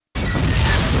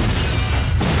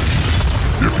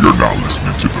If you're not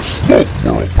listening to the Smoke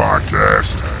World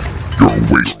podcast, you're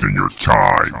wasting your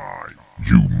time,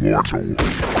 you mortal.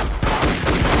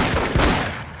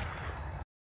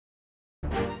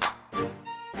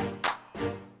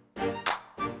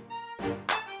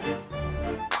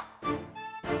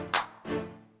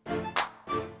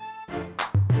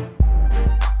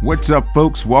 What's up,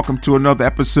 folks? Welcome to another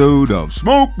episode of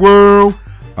Smoke World.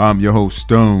 I'm your host,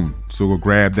 Stone. So go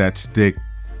grab that stick,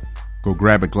 go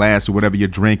grab a glass or whatever you're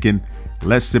drinking.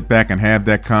 Let's sit back and have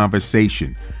that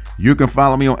conversation. You can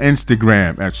follow me on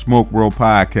Instagram at Smoke World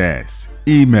Podcast.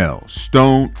 Email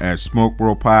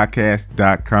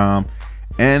stone@smokeworldpodcast.com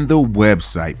and the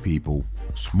website, people,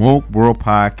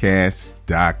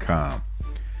 smokeworldpodcast.com.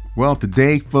 Well,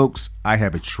 today, folks, I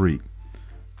have a treat.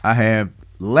 I have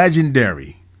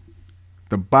legendary,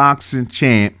 the boxing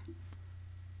champ,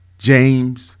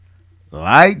 James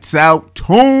Lights Out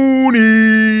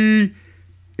Tony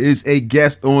is a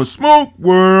guest on Smoke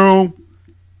World.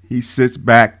 He sits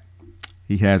back,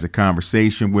 he has a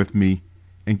conversation with me,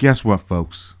 and guess what,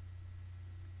 folks?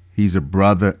 He's a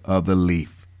brother of the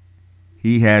leaf.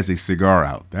 He has a cigar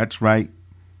out. That's right.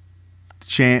 The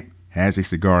champ has a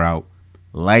cigar out.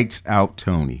 Lights Out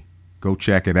Tony. Go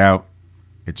check it out.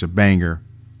 It's a banger.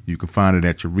 You can find it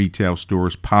at your retail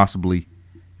stores, possibly.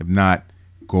 If not,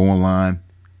 go online.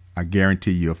 I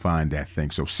guarantee you'll find that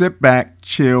thing. So sit back,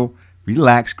 chill,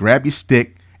 relax, grab your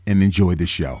stick, and enjoy the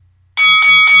show.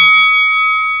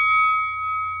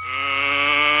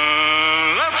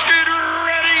 Let's get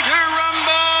ready to rumble!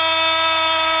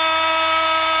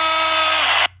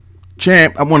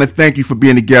 Champ, I want to thank you for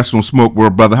being a guest on Smoke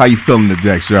World, brother. How you feeling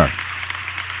today, sir?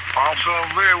 I'm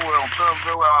feeling very well.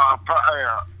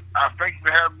 I thank you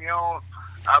for having me on.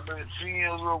 I've been seeing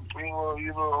your little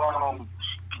commercial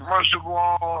go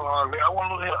on. I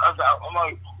want to I'm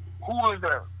like, who is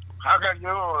that? How can I get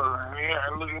on?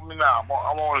 And look at me now.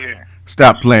 I'm on here.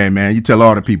 Stop playing, man. You tell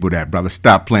all the people that, brother.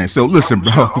 Stop playing. So listen,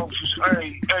 bro.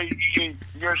 Hey, you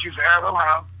ever see Adam,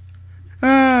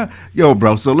 huh? Yo,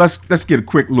 bro. So let's get a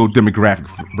quick little demographic,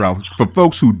 bro. For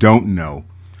folks who don't know,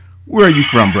 where are you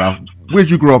from, bro? Where'd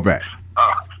you grow up at?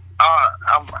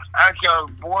 I was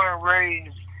born and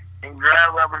raised in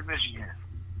Grand Rapids, Michigan.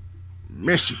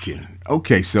 Michigan.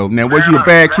 Okay, so now was you a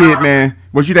bad kid, man?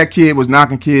 Was you that kid was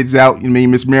knocking kids out? You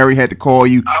mean Miss Mary had to call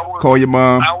you, call your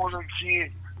mom? I was a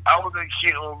kid for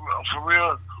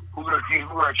real who got kids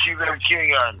at a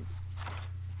kindergarten.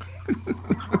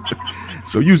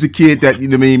 So you was a kid that, you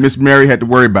know what I mean, Miss Mary had to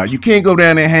worry about. You can't go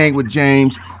down there and hang with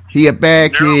James. He a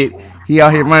bad kid. He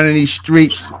out here running these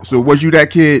streets. So was you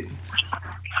that kid?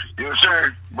 Yes,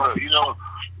 sir. But you know,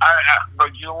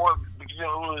 but you know what?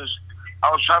 I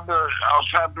was trying to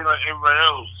be like everybody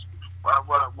else, but I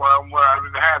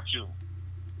didn't have to. You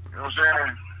know what I'm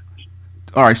saying?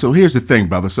 All right. So here's the thing,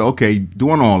 brother. So okay,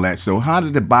 doing all that. So how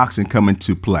did the boxing come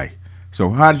into play? So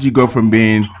how did you go from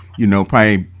being, you know,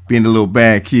 probably being a little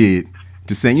bad kid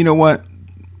to saying, you know what?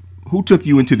 Who took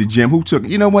you into the gym?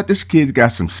 You know what? This kid's got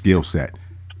some skill set.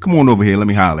 Come on over here. Let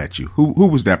me holler at you. Who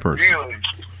was that person? Really?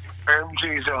 Let me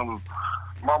tell you something.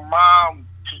 My mom,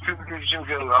 she took me to the gym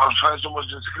because I was trying so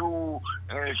much in school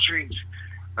and in the streets.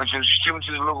 And so she took me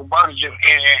to the local boxing gym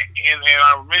in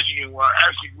Michigan, where I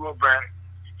actually grew up at,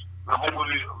 the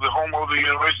home of the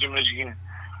University of Michigan.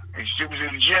 And she took me to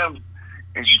the gym,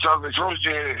 and she talked to the coach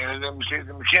there, and then we stayed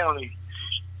in McKinley.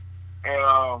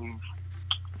 And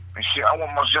she said, I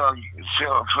want my son to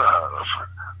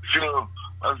feel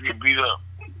like to get beat up.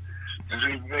 And so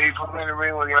he put me in the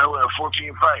ring when I had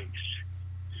 14 fights.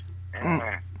 And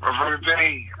my first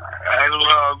day, I didn't know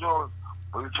how I was doing,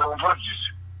 but he throwing punches.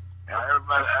 And I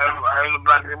ended up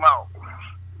knocking him out.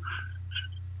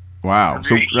 Wow.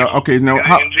 So, okay, now,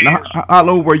 how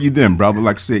old were you then, brother?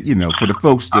 Like I said, you know, for the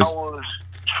folks just... I was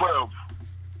 12.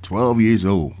 12 years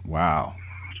old. Wow.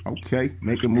 Okay,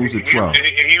 making moves at 12.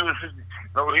 He was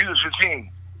 15.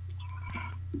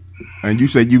 And you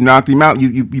said you knocked him out?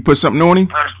 You put something on him?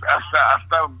 I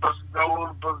started busting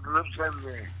doors, busting lips,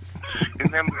 everything.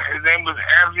 His name was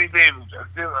Anthony Davis.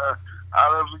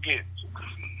 I'll never forget.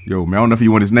 Yo, man, I don't know if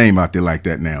you want his name out there like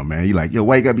that now, man. You like, yo,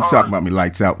 why you gotta be talking about me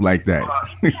lights out like that?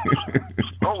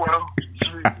 Oh, well.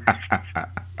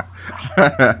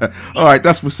 All right,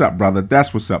 that's what's up, brother.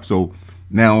 That's what's up. So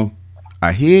now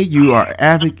I hear you are an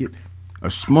advocate,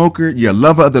 a smoker, you're a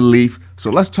lover of the leaf.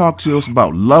 So let's talk to us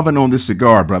about loving on this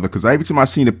cigar, brother, because every time I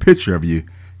seen a picture of you,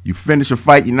 you finish a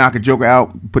fight, you knock a joker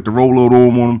out, put the roll-load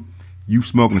on him, you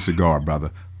smoking a cigar,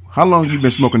 brother. How long have you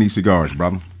been smoking these cigars,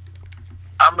 brother?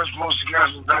 I've been smoking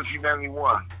cigars since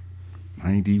 1991.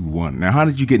 91. Now, how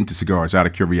did you get into cigars, out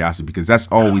of curiosity? Because that's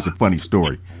always a funny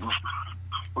story.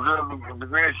 Because the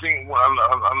great thing,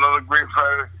 another great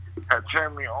fighter had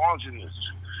turned me on to this.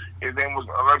 His name was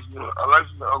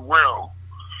Alexis Aguero.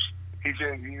 He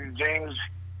said, James,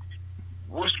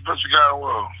 what's the best guy in the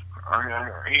world?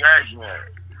 He asked me that.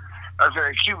 I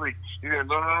said, Cuba. He said,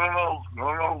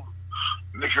 no,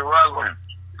 Nicaraguan.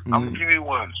 I'm going to give you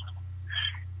one.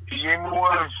 He gave me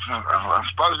one. I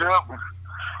spiced it up.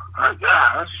 God,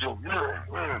 that's so good.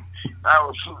 I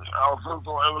was hooked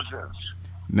on ever since.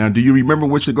 Now, do you remember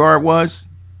which cigar it was?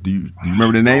 Do you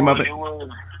remember the name of it? It was,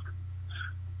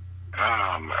 I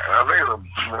think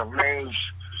the name's,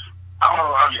 I don't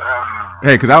know.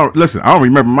 Hey, because I don't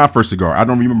remember my first cigar. I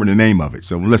don't remember the name of it.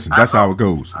 So listen, that's how it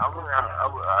goes.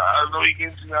 I know he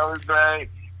gets to know his bag.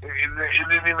 It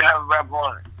didn't even have a wrap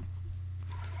on it.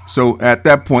 So at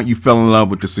that point, you fell in love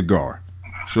with the cigar.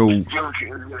 So it can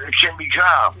be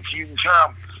calm. It can be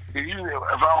calm. If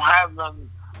I don't have nothing,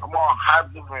 I'm all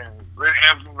hyped up and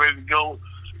ready to go.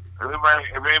 If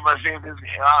everybody says this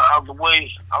out the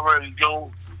way, I'm ready to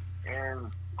go.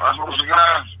 And I smoke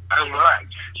cigars, I relax.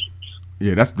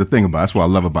 yeah, that's the thing about it. That's what I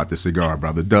love about the cigar,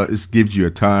 brother. It gives you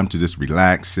a time to just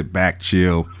relax, sit back,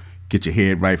 chill, get your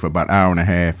head right for about an hour and a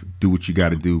half, do what you got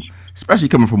to do. Especially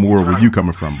coming from a world where you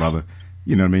coming from, brother.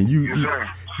 You know what I mean?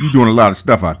 You doing a lot of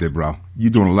stuff out there, bro. You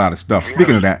doing a lot of stuff.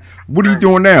 Speaking of that, what are you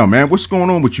doing now, man? What's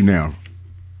going on with you now?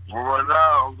 Well, right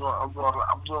now, I'm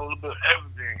doing a little bit of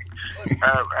everything. I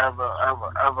have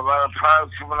a lot of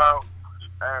products coming out.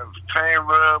 I have Pain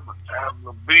Rub, I have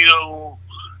Libido,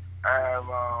 I have,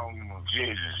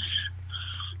 Jesus,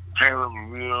 Pain Rub,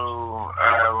 Libido, I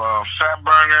have Fat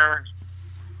Burner,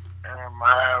 and I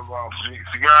have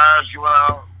cigars coming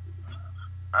out.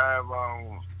 I have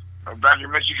a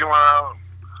documentary coming out,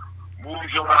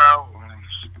 movie coming out.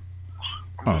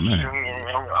 Oh, man.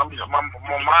 My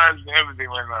mind's in everything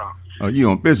right now. Oh, you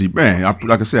on busy, man.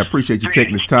 Like I said, I appreciate you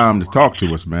taking this time to talk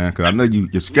to us, man, because I know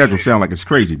your schedule sounds like it's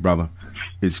crazy, brother.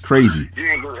 It's crazy.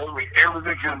 Yeah,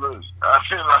 everything is. I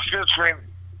still train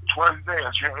twice a day.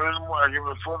 I train early in the morning. I give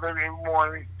it 4:30 in the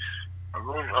morning. I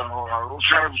go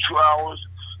train for 2 hours.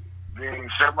 Then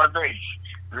set my day.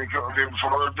 Then before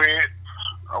I go to bed,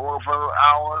 I work for an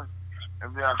hour,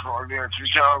 and then I call again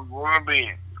 3 times, go to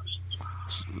bed.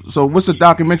 So what's the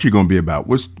documentary going to be about?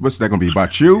 What's that going to be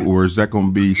about you, or is that going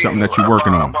to be something that you're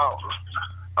working on?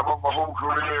 About my whole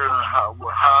career, how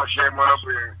I came up,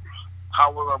 and how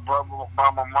was I brought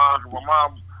by my mom. Cause my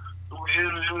mom,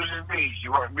 it was just me. She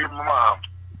wanted me and my mom.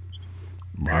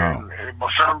 Wow. And my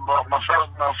family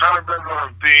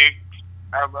background is big.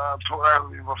 I told her to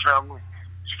leave my family.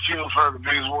 She killed her, the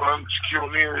biggest one. She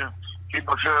killed me and hit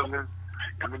my cousin.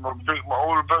 And then my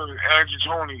older brother,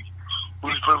 TONEY,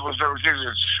 who's played for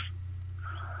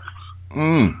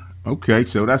 76ers. Okay,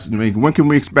 so when can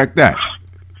we expect that?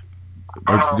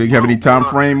 Do you have any time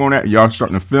frame on that? Y'all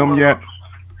starting to film yet?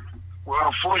 Well,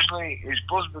 unfortunately, it's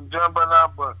supposed to be done by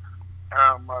now, but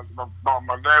my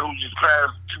dad, who just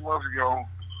passed 2 months ago,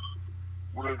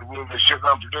 with the shut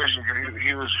down production because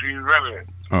he was ready.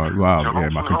 Oh, wow. So yeah,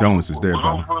 my condolences there,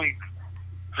 brother. Hopefully,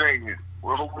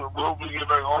 we'll hopefully get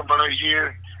back on by next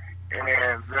year, and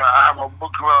I have a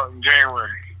book come out in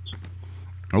January.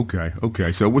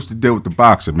 Okay. So what's the deal with the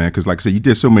boxing, man? Because like I said, you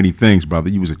did so many things, brother.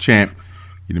 You was a champ.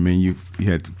 You know what I mean? You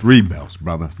had 3 belts,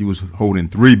 brother. You was holding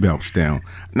 3 belts down.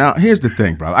 Now, here's the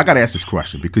thing, brother. I got to ask this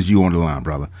question because you on the line,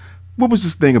 brother. What was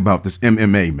this thing about this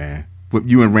MMA, man, with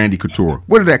you and Randy Couture?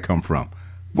 Where did that come from?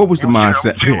 What was the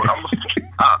mindset there?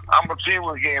 I'm a team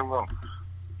with game room.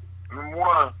 Number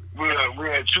one, we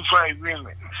had 2 fight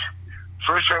agreements.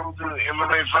 First fight we do an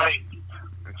MMA fight.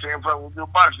 The second fight we do a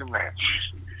boxing match.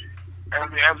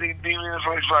 And after he beat me in the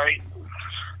first fight,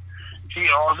 he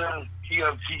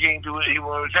can't do it. He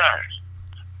will retire.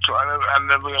 So I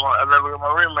never got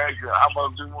my ring match. I'm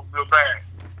about to do real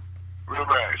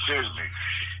bad, seriously.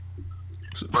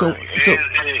 So he can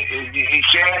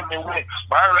and win.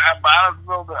 But I don't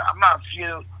know that I'm not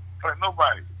scared for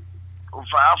nobody. I'll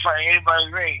fight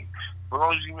anybody's ring. But as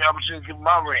long as you give me the opportunity to get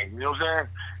my ring, you know what I'm saying?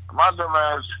 My dumb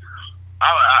ass,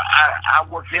 I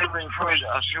work his ring first.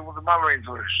 I should work my ring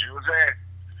first. You know what I'm saying?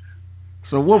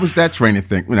 So what was that training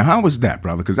thing? You know, how was that,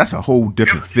 brother? Because that's a whole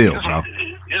different feel, bro.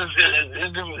 It's a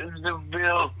different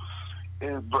feel,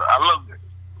 but I loved it.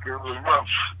 It was rough.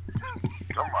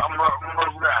 I'm a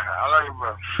rough guy. I like it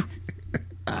rough.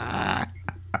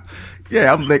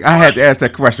 Yeah, I had to ask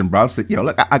that question, bro. I said,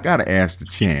 look, I got to ask the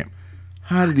champ.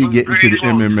 How did he get into the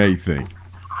MMA thing?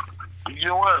 You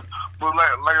know what? But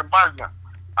like a boxer,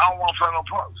 I don't want to fight no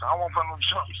punks. I don't want to fight no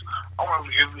chumps. I want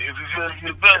if you feel like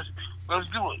you're the best, let's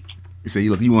do it. You say,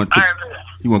 look, you want to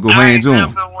go hands on. I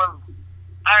ain't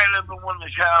never been one to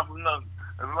challenge for nothing.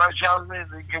 If somebody challenge me,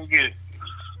 they can get it.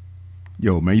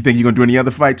 Yo, man, you think you're gonna do any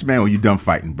other fights, man, or you done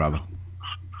fighting, brother?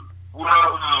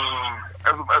 Well,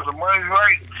 as the money's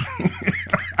right,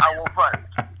 I will fight.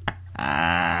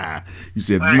 You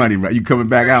said the money right. You coming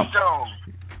back out? So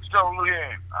look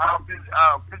here. I'm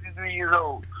 53 years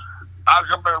old. I'll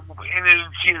come back with any of the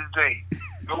kids today.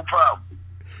 No problem.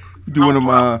 Doing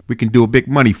them. We can do a big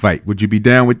money fight. Would you be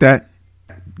down with that?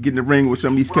 Get in the ring with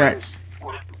some of these cats.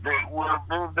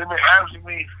 They've been asking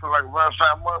me for like around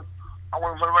 5 months. I'm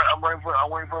waiting for the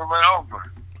right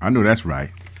offer. I know that's right.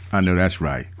 I'm not gonna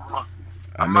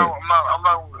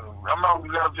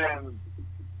go out there and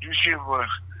do shit for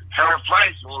half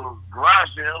price or garage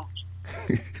sale.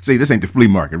 See, this ain't the flea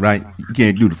market, right? You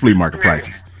can't do the flea market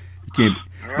prices. You can't.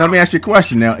 Now, let me ask you a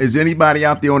question. Now, is anybody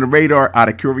out there on the radar? Out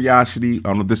of curiosity, I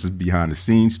don't know if this is behind the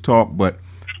scenes talk, but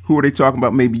who are they talking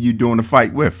about? Maybe you doing a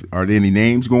fight with? Are there any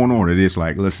names going on? Or it's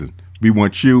like, listen, we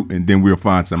want you, and then we'll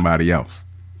find somebody else.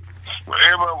 Well,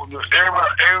 everybody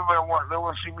want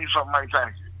to see me from Mike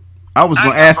Tyson. I was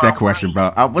going to ask that question,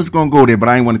 bro. I was going to go there, but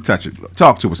I ain't want to touch it.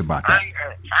 Talk to us about that.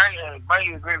 Mike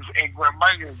is a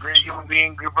great human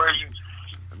being, good person,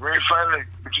 a great fighter.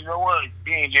 But you know what?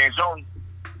 He ain't James Tony.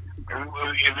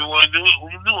 If you want to do it,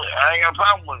 we can do it. I ain't got a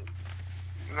problem with it.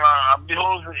 You know, I'll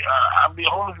be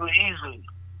holding it easily.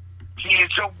 He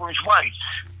ain't choked me twice.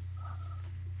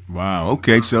 Wow.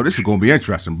 Okay, so this is going to be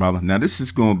interesting, brother. Now, this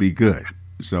is going to be good.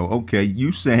 So, okay,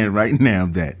 you saying right now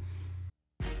that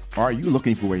are you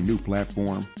looking for a new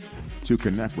platform to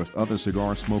connect with other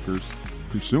cigar smokers,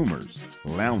 consumers,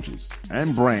 lounges,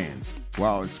 and brands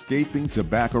while escaping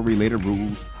tobacco-related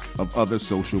rules of other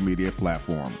social media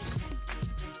platforms?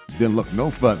 Then look no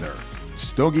further.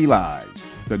 Stogie Lives,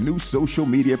 the new social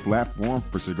media platform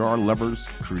for cigar lovers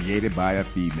created by a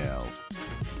female.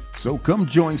 So come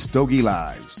join Stogie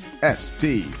Lives,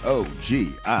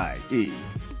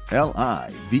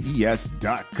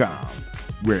 STOGIELIVES.com,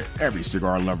 where every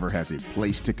cigar lover has a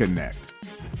place to connect.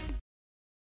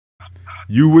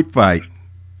 You would fight,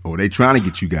 or they trying to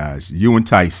get you guys, you and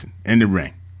Tyson, in the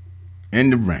ring.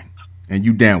 And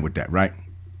you down with that, right?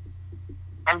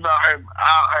 I'm down.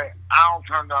 I don't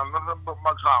turn down nothing but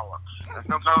my collar. And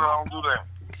sometimes I don't do that.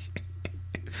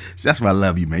 So that's why I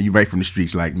love you, man. You right from the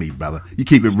streets like me, brother. You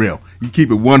keep it real. You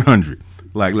keep it 100.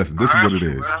 Like, listen, this is what it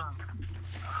is.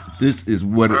 This is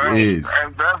what it is.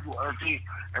 And that's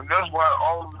why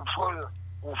all of the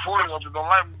foreigners don't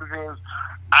like me, because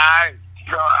I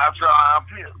tell how I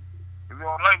feel. If you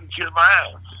don't like me, kiss my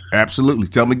ass. Absolutely.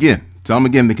 Tell them again.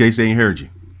 In case they ain't heard you.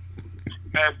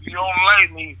 If you don't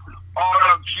like me, all of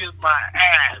them kiss my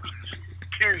ass.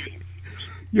 Period.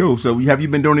 Yo, so have you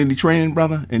been doing any training,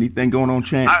 brother? Anything going on,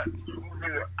 champ? I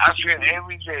train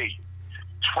every day,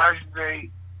 twice a day.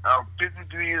 I'm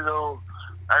 53 years old.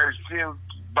 I still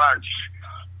box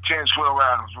 10, 12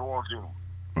 rounds for 1, 2.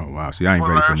 Oh wow! See, I ain't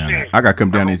ready for none of that. I gotta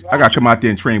come down there. I gotta come out there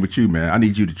and train with you, man. I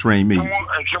need you to train me. Come on!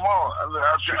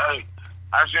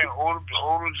 I said older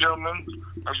gentlemen.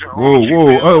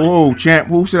 Whoa, champ.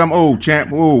 Who said I'm old, champ?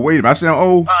 Whoa, wait a minute. I said I'm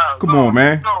old. Come on,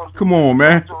 man. Come on,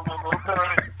 man. No,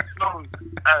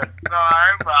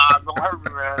 I ain't. Don't hurt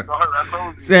me, man. Don't hurt. I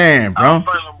told you. Damn, bro.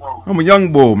 I'm a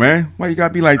young bull, man. Why you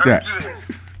gotta be like that?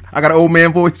 I got an old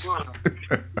man voice.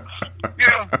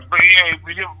 Yeah, but you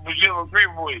have a great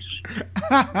voice.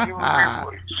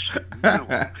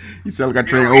 You sound like I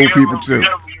train old people too.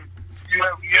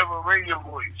 You have a radio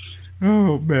voice.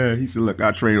 Oh man, he said, "Look,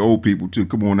 I train old people too.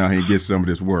 Come on out here and get some of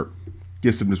this work.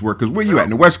 Get some of this work. Cause where you at? In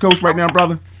the West Coast right now,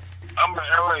 brother? I'm in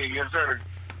LA, yes sir.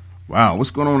 Wow,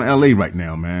 what's going on in LA right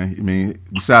now, man? I mean,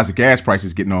 besides the gas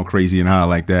prices getting all crazy and high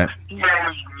like that. Man, let me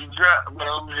tell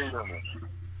you something.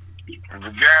 The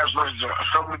gas prices are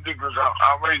so ridiculous,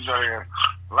 outrageous out here.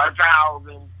 Like the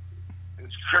housing,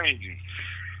 it's crazy.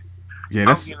 Yeah,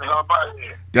 that's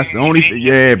the only thing.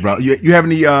 Yeah, bro. You have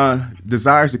any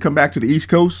desires to come back to the East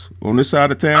Coast on this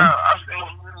side of town?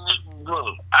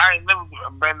 Look, I ain't never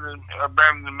abandoned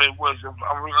the Midwest. I'm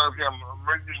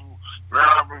originally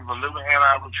from living in Ann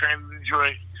Arbor, trained in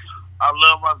Detroit. I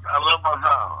love my town. I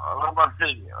love my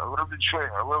city. I love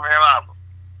Detroit. I love Ann Arbor.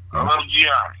 I love GI.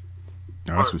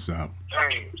 Oh, that's what's up.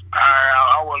 Hey,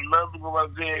 I would love to go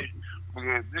out there,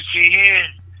 because this shit here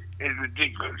is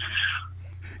ridiculous.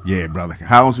 Yeah, brother.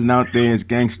 Housing out there is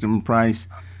gangster price.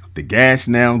 The gas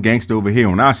now gangster over here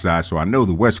on our side. So I know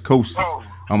the West Coast is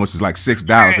almost like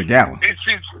 $6 a gallon. It's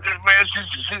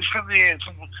 $6.50 and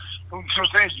some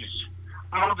cents.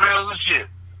 No this shit.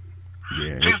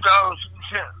 Yeah. $6.50.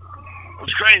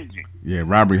 It's crazy. Yeah,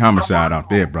 robbery homicide out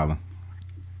there, brother.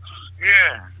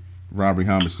 Yeah. Robbery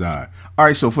homicide. All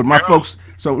right, so for my folks,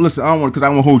 so listen, I don't want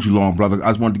to hold you long, brother. I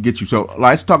just wanted to get you. So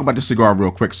let's talk about the cigar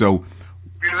real quick. So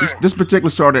this particular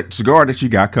cigar that you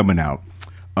got coming out.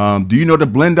 Do you know the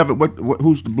blend of it? What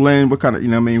who's the blend? What kind of, you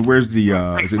know what I mean? Where's the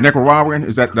is it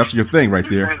Nicaraguan? That's your thing right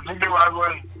there?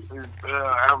 Nicaraguan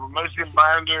I have a Mexican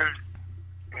binder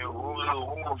and one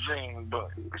more thing, but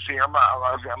see, I'm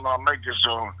not a maker,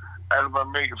 so everybody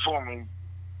make it for me.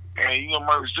 And you know,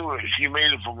 Mother Stewart, she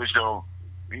made it for me, so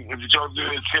if you talk to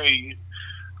her, tell you.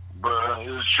 But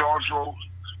it's short throat.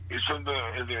 It's something that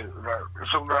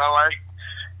I like.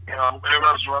 You know, everybody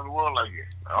else around the world like it.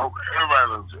 I hope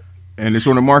everybody loves it. And it's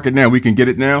on the market now. We can get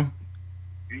it now?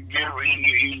 You can get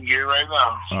it right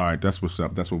now. All right, that's what's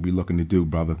up. That's what we're looking to do,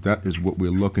 brother. That is what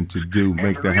we're looking to do.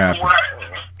 Make that happen.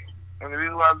 And the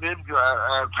reason why I did, because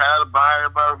I'm tired of buying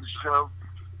everybody stuff.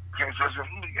 Okay, so I said,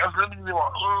 let me do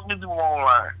my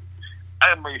online. I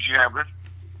didn't make shit happen.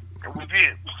 And we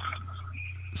did.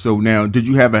 So now, did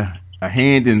you have a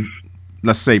hand in,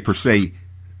 let's say, per se,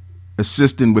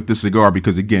 assisting with the cigar?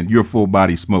 Because, again, you're a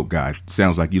full-body smoke guy.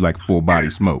 Sounds like you like full-body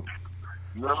smoke.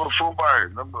 Never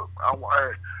full-body.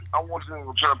 I want them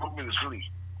to try to put me to sleep.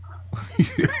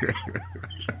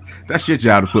 That's your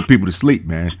job to put people to sleep,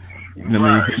 man. You know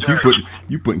what I mean? Exactly.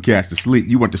 You putting cats to sleep.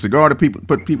 You want the cigar to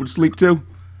put people to sleep, too?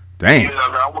 Damn. Yeah,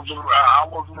 I want them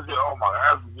to say, oh, my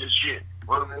God, this shit.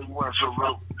 What do they want to feel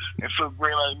real and feel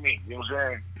great like me? You know what I'm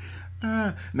saying?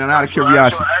 Now, out of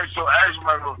curiosity. So ask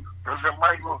Michael, I said,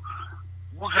 Michael,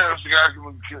 what kind of cigar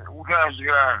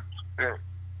that's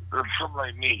something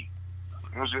like me?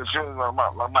 You know what I'm saying?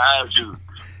 Like my attitude.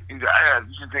 He said, I got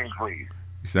two things for you.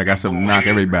 He said, I got something to knock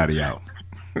everybody out.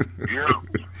 Yeah.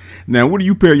 Now, what do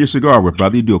you pair your cigar with,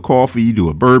 brother? You do a coffee, you do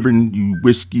a bourbon, you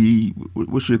whiskey.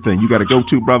 What's your thing? You got to go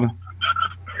to, brother?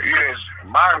 Yes,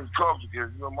 mine is coffee because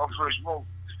my first smoke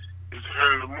is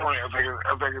early in the morning. I think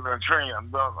I'm done training. I'm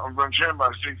done training by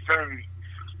 6:30.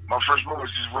 My first smoke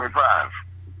is 6:45.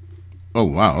 Oh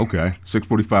wow, okay,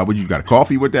 6:45. What you got? A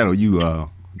coffee with that, or you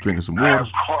drinking some water? I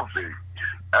have coffee.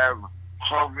 I have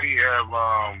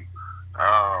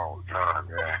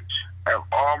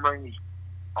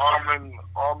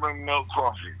almond milk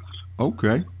coffee.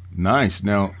 Okay, nice.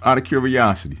 Now, out of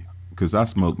curiosity, because I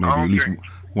smoke maybe at least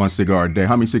one cigar a day.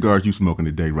 How many cigars you smoking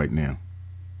a day right now?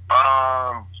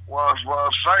 Well, I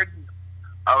was fighting,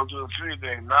 I was doing 3 a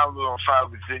day. Now I'm doing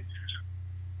 5 to 6.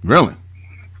 Really?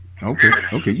 Okay. Yeah.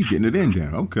 Okay, you getting it in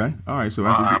there. Okay. All right. So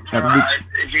after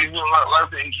if you do like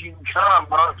that, if you calm,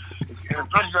 bro,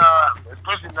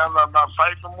 especially now that I'm not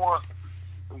fighting no more,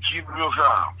 keep it real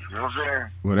calm. You know what I'm saying?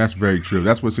 Well, that's very true.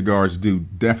 That's what cigars do.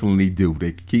 Definitely do.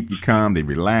 They keep you calm. They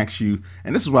relax you.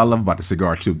 And this is what I love about the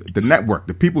cigar, too. The network,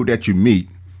 the people that you meet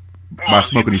by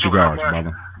smoking these cigars,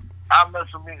 brother. I met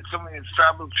so many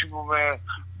established people, man.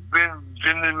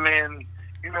 Businessmen.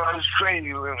 You know, it's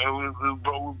crazy. We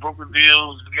broke the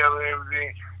deals together,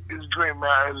 everything. It's great,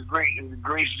 man. It's a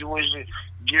great situation.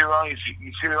 Get around, you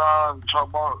sit around and talk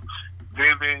about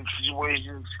living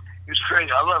situations. It's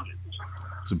crazy. I love it.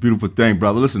 It's a beautiful thing,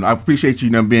 brother. Listen, I appreciate you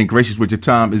being gracious with your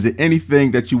time. Is there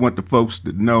anything that you want the folks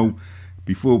to know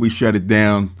before we shut it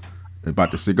down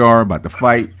about the cigar, about the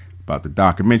fight, about the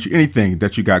documentary, anything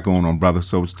that you got going on, brother?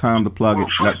 So it's time to plug it.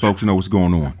 Let folks know what's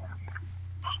going on.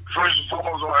 First and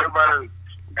foremost, everybody,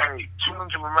 hey, tune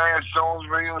into my man Stone's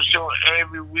radio show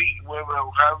every week,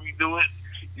 however you do it.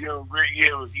 You have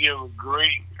a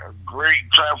great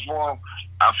platform.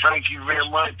 I thank you very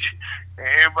much. And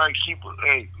everybody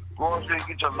go out there and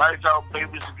get your lights out,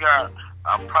 baby cigar.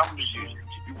 I promise you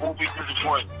won't be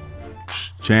disappointed.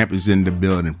 Champ is in the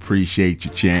building. Appreciate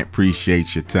you, Champ.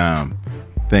 Appreciate your time.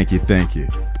 Thank you.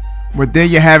 Well, there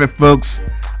you have it, folks.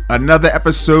 Another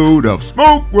episode of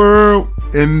Smoke World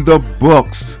in the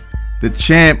books. The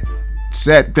Champ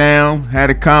sat down, had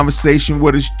a conversation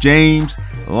with us, James.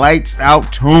 Lights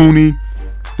out, Tony.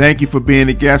 Thank you for being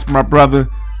a guest, my brother.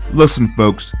 Listen,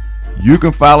 folks, you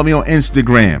can follow me on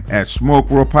Instagram at Smoke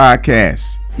World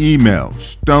Podcast. Email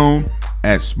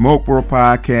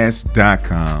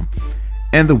stone@smokeworldpodcast.com.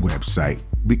 And the website.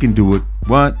 We can do it.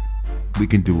 What?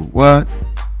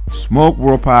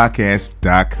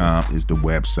 SmokeWorldPodcast.com is the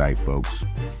website, folks.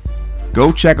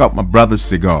 Go check out my brother's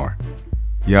cigar.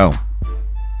 Yo,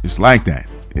 it's like that.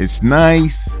 It's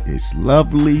nice. It's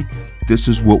lovely. This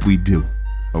is what we do.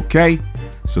 Okay?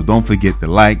 So don't forget to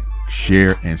like,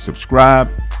 share, and subscribe.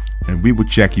 And we will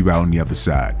check you out on the other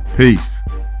side. Peace.